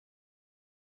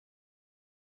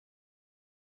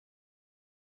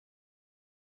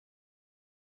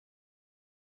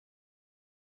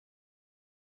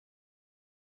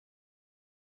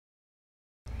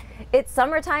It's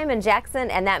summertime in Jackson,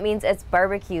 and that means it's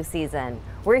barbecue season.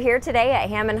 We're here today at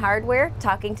Hammond Hardware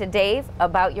talking to Dave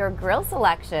about your grill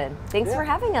selection. Thanks for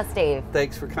having us, Dave.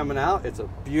 Thanks for coming out. It's a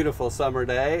beautiful summer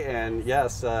day, and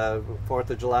yes,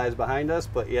 4th of July is behind us,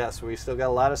 but yes, we still got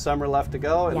a lot of summer left to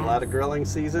go and a lot of grilling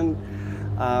season.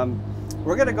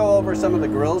 We're going to go over some of the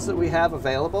grills that we have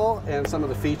available and some of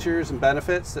the features and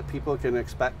benefits that people can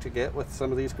expect to get with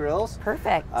some of these grills.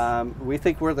 Perfect. We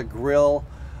think we're the grill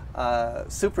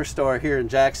superstore here in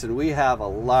Jackson. We have a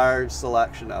large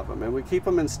selection of them, and we keep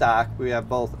them in stock. We have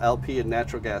both LP and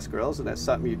natural gas grills, and that's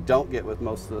something you don't get with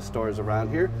most of the stores around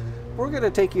here. We're going to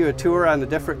take you a tour on the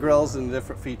different grills and the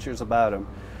different features about them.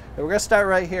 And we're going to start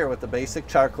right here with the basic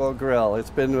charcoal grill. It's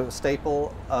been a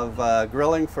staple of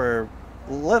grilling for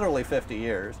literally 50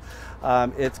 years.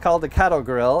 It's called the Kettle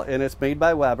Grill, and it's made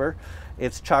by Weber.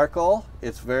 It's charcoal.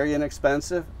 It's very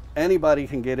inexpensive. Anybody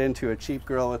can get into a cheap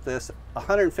grill with this.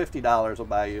 $150 will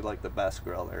buy you like the best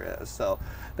grill there is. So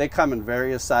they come in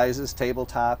various sizes,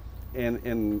 tabletop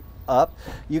and up.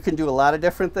 You can do a lot of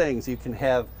different things. You can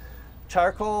have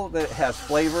charcoal that has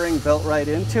flavoring built right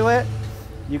into it.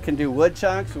 You can do wood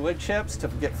chunks, wood chips to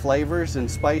get flavors and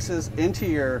spices into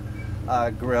your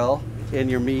grill in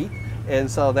your meat. And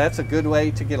so that's a good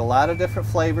way to get a lot of different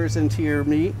flavors into your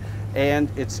meat, and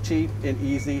it's cheap and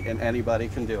easy and anybody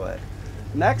can do it.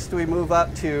 Next, we move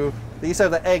up to, these are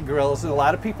the egg grills, and a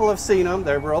lot of people have seen them.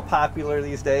 They're real popular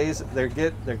these days. They're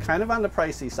kind of on the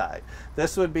pricey side.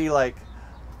 This would be like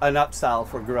an upsell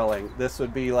for grilling. This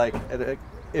would be like,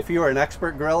 if you were an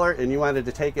expert griller and you wanted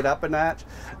to take it up a notch,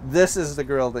 this is the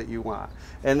grill that you want.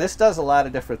 And this does a lot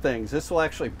of different things. This will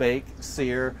actually bake,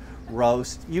 sear,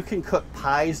 roast. You can cook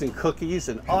pies and cookies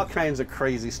and all kinds of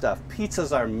crazy stuff.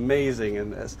 Pizzas are amazing in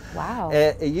this. Wow.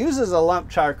 It uses a lump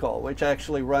charcoal, which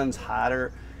actually runs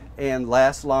hotter and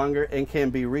lasts longer and can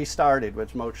be restarted,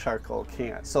 which most charcoal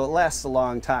can't. So it lasts a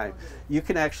long time. You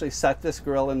can actually set this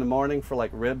grill in the morning for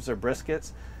like ribs or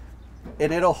briskets,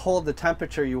 and it'll hold the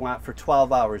temperature you want for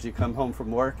 12 hours. You come home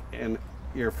from work and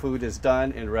your food is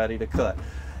done and ready to cook.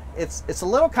 It's a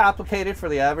little complicated for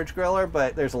the average griller,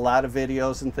 but there's a lot of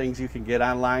videos and things you can get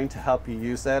online to help you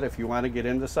use that if you want to get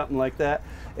into something like that.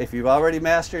 If you've already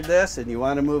mastered this and you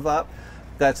want to move up,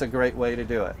 that's a great way to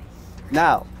do it.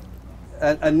 Now,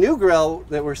 a new grill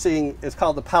that we're seeing is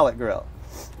called the Pellet grill.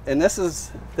 And this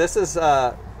is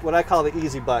what I call the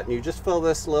easy button. You just fill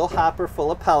this little hopper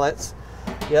full of pellets.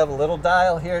 You have a little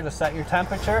dial here to set your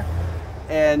temperature,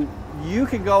 and you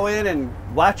can go in and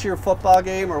watch your football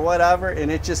game or whatever, and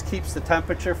it just keeps the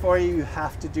temperature for you. You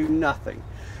have to do nothing.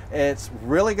 It's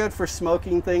really good for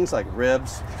smoking things like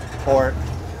ribs, pork,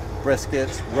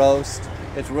 briskets, roast.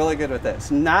 It's really good with this.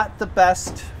 Not the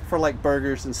best for like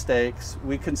burgers and steaks.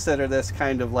 We consider this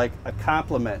kind of like a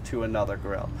complement to another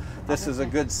grill. This is a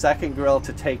good second grill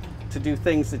to do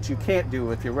things that you can't do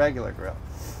with your regular grill.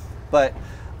 But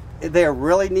they're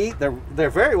really neat. They're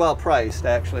very well priced,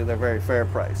 actually. They're very fair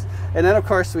priced. And then of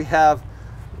course we have,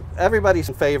 everybody's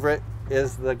favorite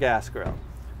is the gas grill.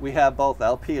 We have both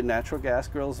LP and natural gas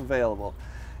grills available.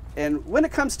 And when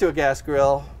it comes to a gas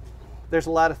grill, there's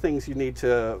a lot of things you need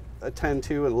to attend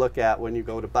to and look at when you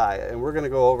go to buy it. And we're going to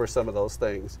go over some of those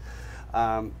things.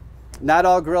 Not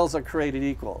all grills are created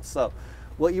equal. So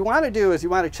what you want to do is you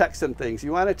want to check some things.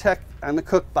 You want to check on the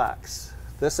cook box,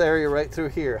 this area right through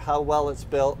here, how well it's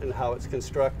built and how it's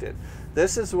constructed.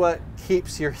 This is what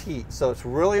keeps your heat, so it's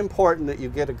really important that you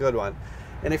get a good one.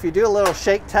 And if you do a little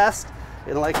shake test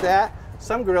and like that,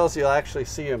 some grills you'll actually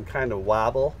see them kind of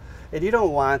wobble, and you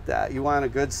don't want that. You want a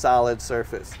good solid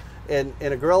surface. And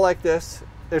in a grill like this,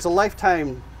 there's a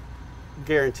lifetime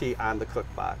guarantee on the cook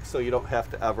box, so you don't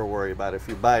have to ever worry about it if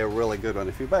you buy a really good one.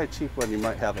 If you buy a cheap one, you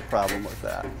might have a problem with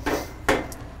that.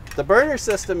 The burner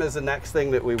system is the next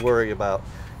thing that we worry about.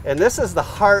 And this is the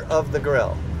heart of the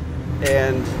grill.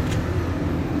 And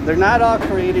they're not all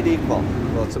created equal.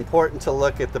 Well, it's important to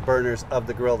look at the burners of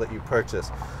the grill that you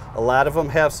purchase. A lot of them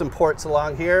have some ports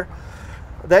along here.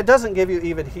 That doesn't give you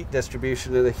even heat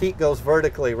distribution, and the heat goes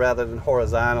vertically rather than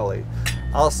horizontally.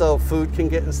 Also, food can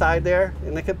get inside there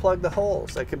and they can plug the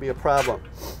holes. That can be a problem.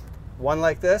 One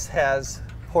like this has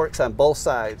ports on both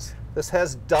sides. This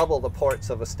has double the ports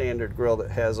of a standard grill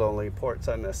that has only ports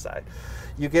on this side.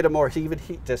 You get a more even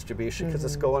heat distribution because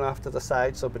it's going off to the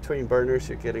side, so between burners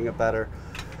you're getting a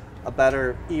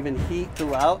better even heat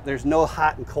throughout. There's no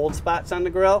hot and cold spots on the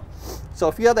grill. So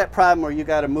if you have that problem where you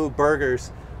got to move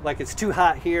burgers, like it's too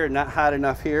hot here and not hot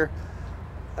enough here,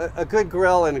 a good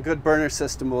grill and a good burner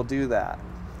system will do that.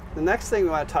 The next thing we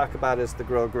want to talk about is the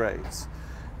grill grates.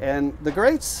 And the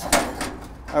grates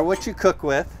are what you cook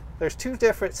with. There's two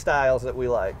different styles that we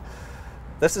like.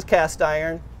 This is cast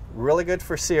iron. really good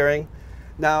for searing.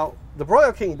 Now, the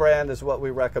Broil King brand is what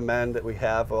we recommend that we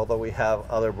have, although we have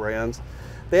other brands.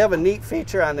 They have a neat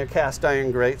feature on their cast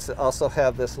iron grates that also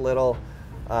have this little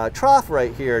trough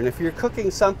right here. And if you're cooking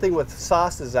something with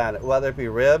sauces on it, whether it be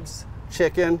ribs,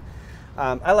 chicken,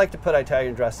 I like to put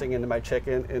Italian dressing into my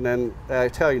chicken, and then the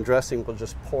Italian dressing will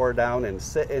just pour down and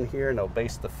sit in here and it'll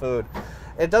baste the food.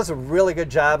 It does a really good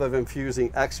job of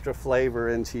infusing extra flavor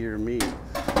into your meat.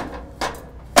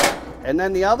 And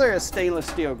then the other is stainless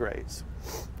steel grates.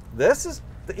 This is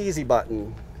the easy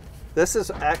button. This is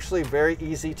actually very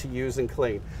easy to use and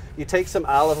clean. You take some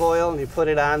olive oil and you put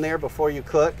it on there before you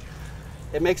cook.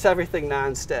 It makes everything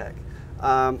non-stick.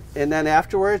 And then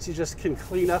afterwards, you just can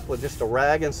clean up with just a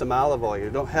rag and some olive oil. You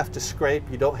don't have to scrape,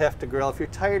 you don't have to grill. If you're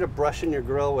tired of brushing your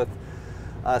grill with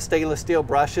stainless steel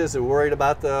brushes and worried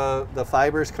about the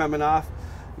fibers coming off,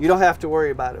 you don't have to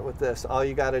worry about it with this. All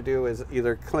you got to do is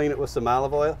either clean it with some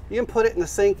olive oil. You can put it in the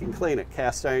sink and clean it.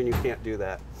 Cast iron, you can't do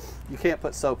that. You can't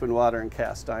put soap and water in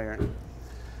cast iron.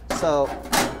 So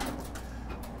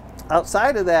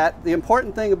outside of that, the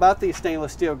important thing about these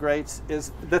stainless steel grates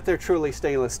is that they're truly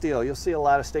stainless steel. You'll see a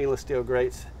lot of stainless steel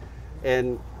grates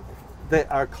and they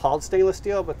are called stainless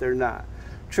steel, but they're not.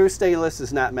 True stainless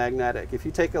is not magnetic. If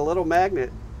you take a little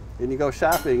magnet and you go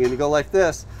shopping and you go like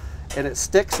this and it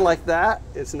sticks like that,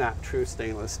 it's not true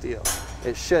stainless steel.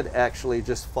 It should actually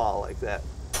just fall like that.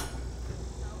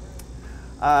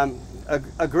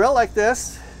 A grill like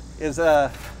this is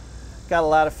got a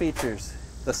lot of features.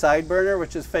 The side burner,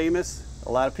 which is famous,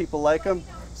 a lot of people like them,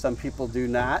 some people do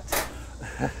not.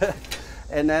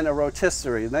 And then a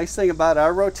rotisserie. The nice thing about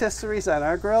our rotisseries on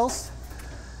our grills,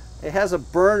 it has a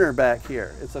burner back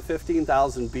here. It's a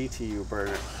 15,000 BTU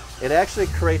burner. It actually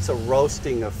creates a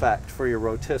roasting effect for your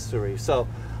rotisserie. So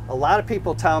a lot of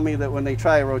people tell me that when they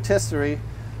try a rotisserie,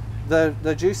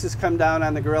 the juices come down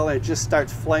on the grill and it just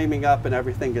starts flaming up and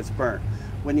everything gets burnt.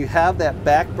 When you have that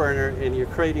back burner and you're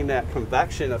creating that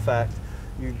convection effect,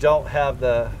 you don't have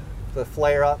the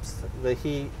flare-ups, the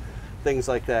heat, things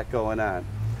like that going on.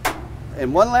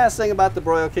 And one last thing about the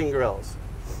Broil King grills,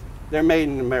 they're made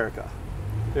in America.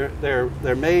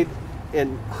 They're made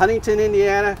in Huntington,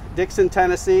 Indiana, Dixon,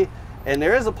 Tennessee, and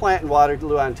there is a plant in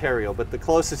Waterloo, Ontario, but the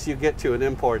closest you get to an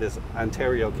import is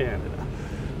Ontario, Canada.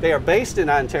 They are based in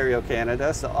Ontario,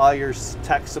 Canada, so all your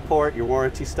tech support, your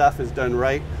warranty stuff is done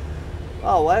right.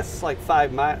 Oh, well, that's like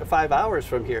 5 hours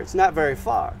from here. It's not very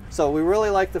far. So we really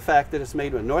like the fact that it's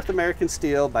made with North American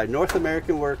steel by North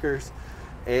American workers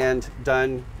and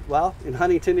done, well, in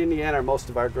Huntington, Indiana, most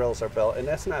of our grills are built, and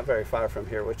that's not very far from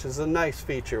here, which is a nice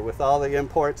feature with all the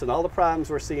imports and all the problems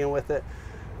we're seeing with it.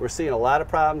 We're seeing a lot of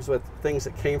problems with things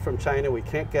that came from China. We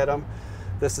can't get them.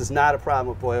 This is not a problem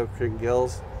with Broil King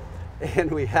grills.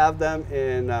 And we have them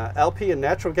in LP and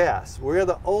natural gas. We're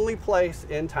the only place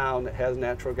in town that has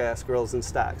natural gas grills in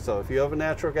stock. So if you have a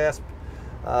natural gas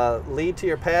lead to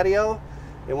your patio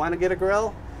and want to get a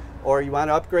grill, or you want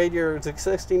to upgrade your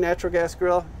existing natural gas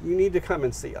grill, you need to come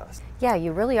and see us. Yeah,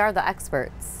 you really are the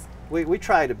experts. We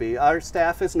try to be. Our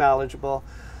staff is knowledgeable.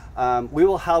 We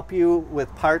will help you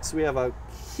with parts. We have a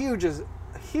huge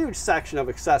section of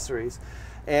accessories.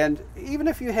 And even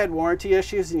if you had warranty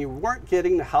issues and you weren't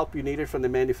getting the help you needed from the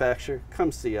manufacturer,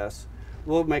 come see us.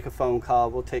 We'll make a phone call.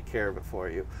 We'll take care of it for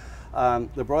you.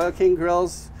 The Broil King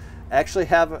grills actually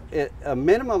have a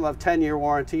minimum of 10-year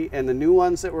warranty, and the new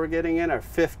ones that we're getting in are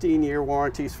 15-year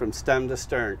warranties from stem to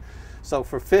stern. So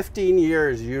for 15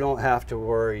 years, you don't have to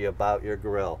worry about your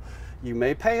grill. You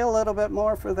may pay a little bit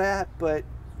more for that, but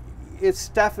it's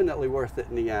definitely worth it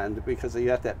in the end because you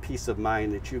got that peace of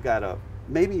mind that you got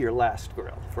maybe your last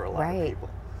grill for a lot of people.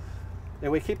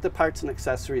 And we keep the parts and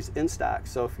accessories in stock.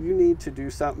 So if you need to do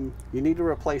something, you need to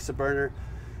replace a burner,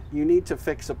 you need to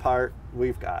fix a part,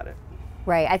 we've got it.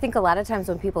 Right. I think a lot of times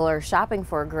when people are shopping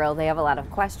for a grill, they have a lot of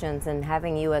questions, and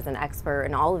having you as an expert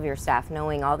and all of your staff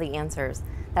knowing all the answers,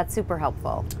 that's super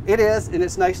helpful. It is, and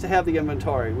it's nice to have the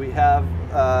inventory. We have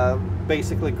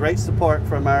basically great support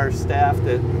from our staff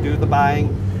that do the buying,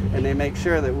 and they make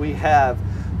sure that we have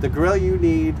the grill you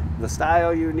need, the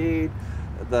style you need,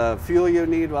 the fuel you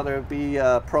need, whether it be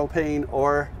propane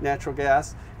or natural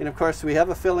gas. And of course, we have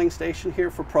a filling station here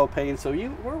for propane, so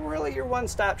we're really your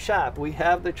one-stop shop. We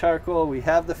have the charcoal, we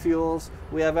have the fuels,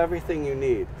 we have everything you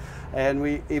need.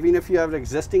 And even if you have an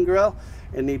existing grill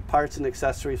and need parts and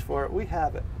accessories for it, we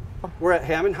have it. We're at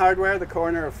Hammond Hardware, the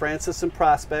corner of Francis and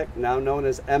Prospect, now known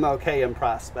as MLK and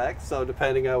Prospect, so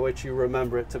depending on what you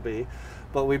remember it to be.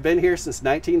 But we've been here since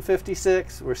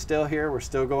 1956. We're still here. We're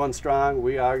still going strong.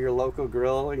 We are your local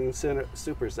grilling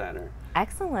super center.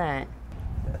 Excellent.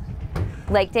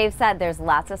 Like Dave said, there's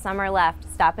lots of summer left.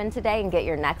 Stop in today and get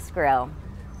your next grill.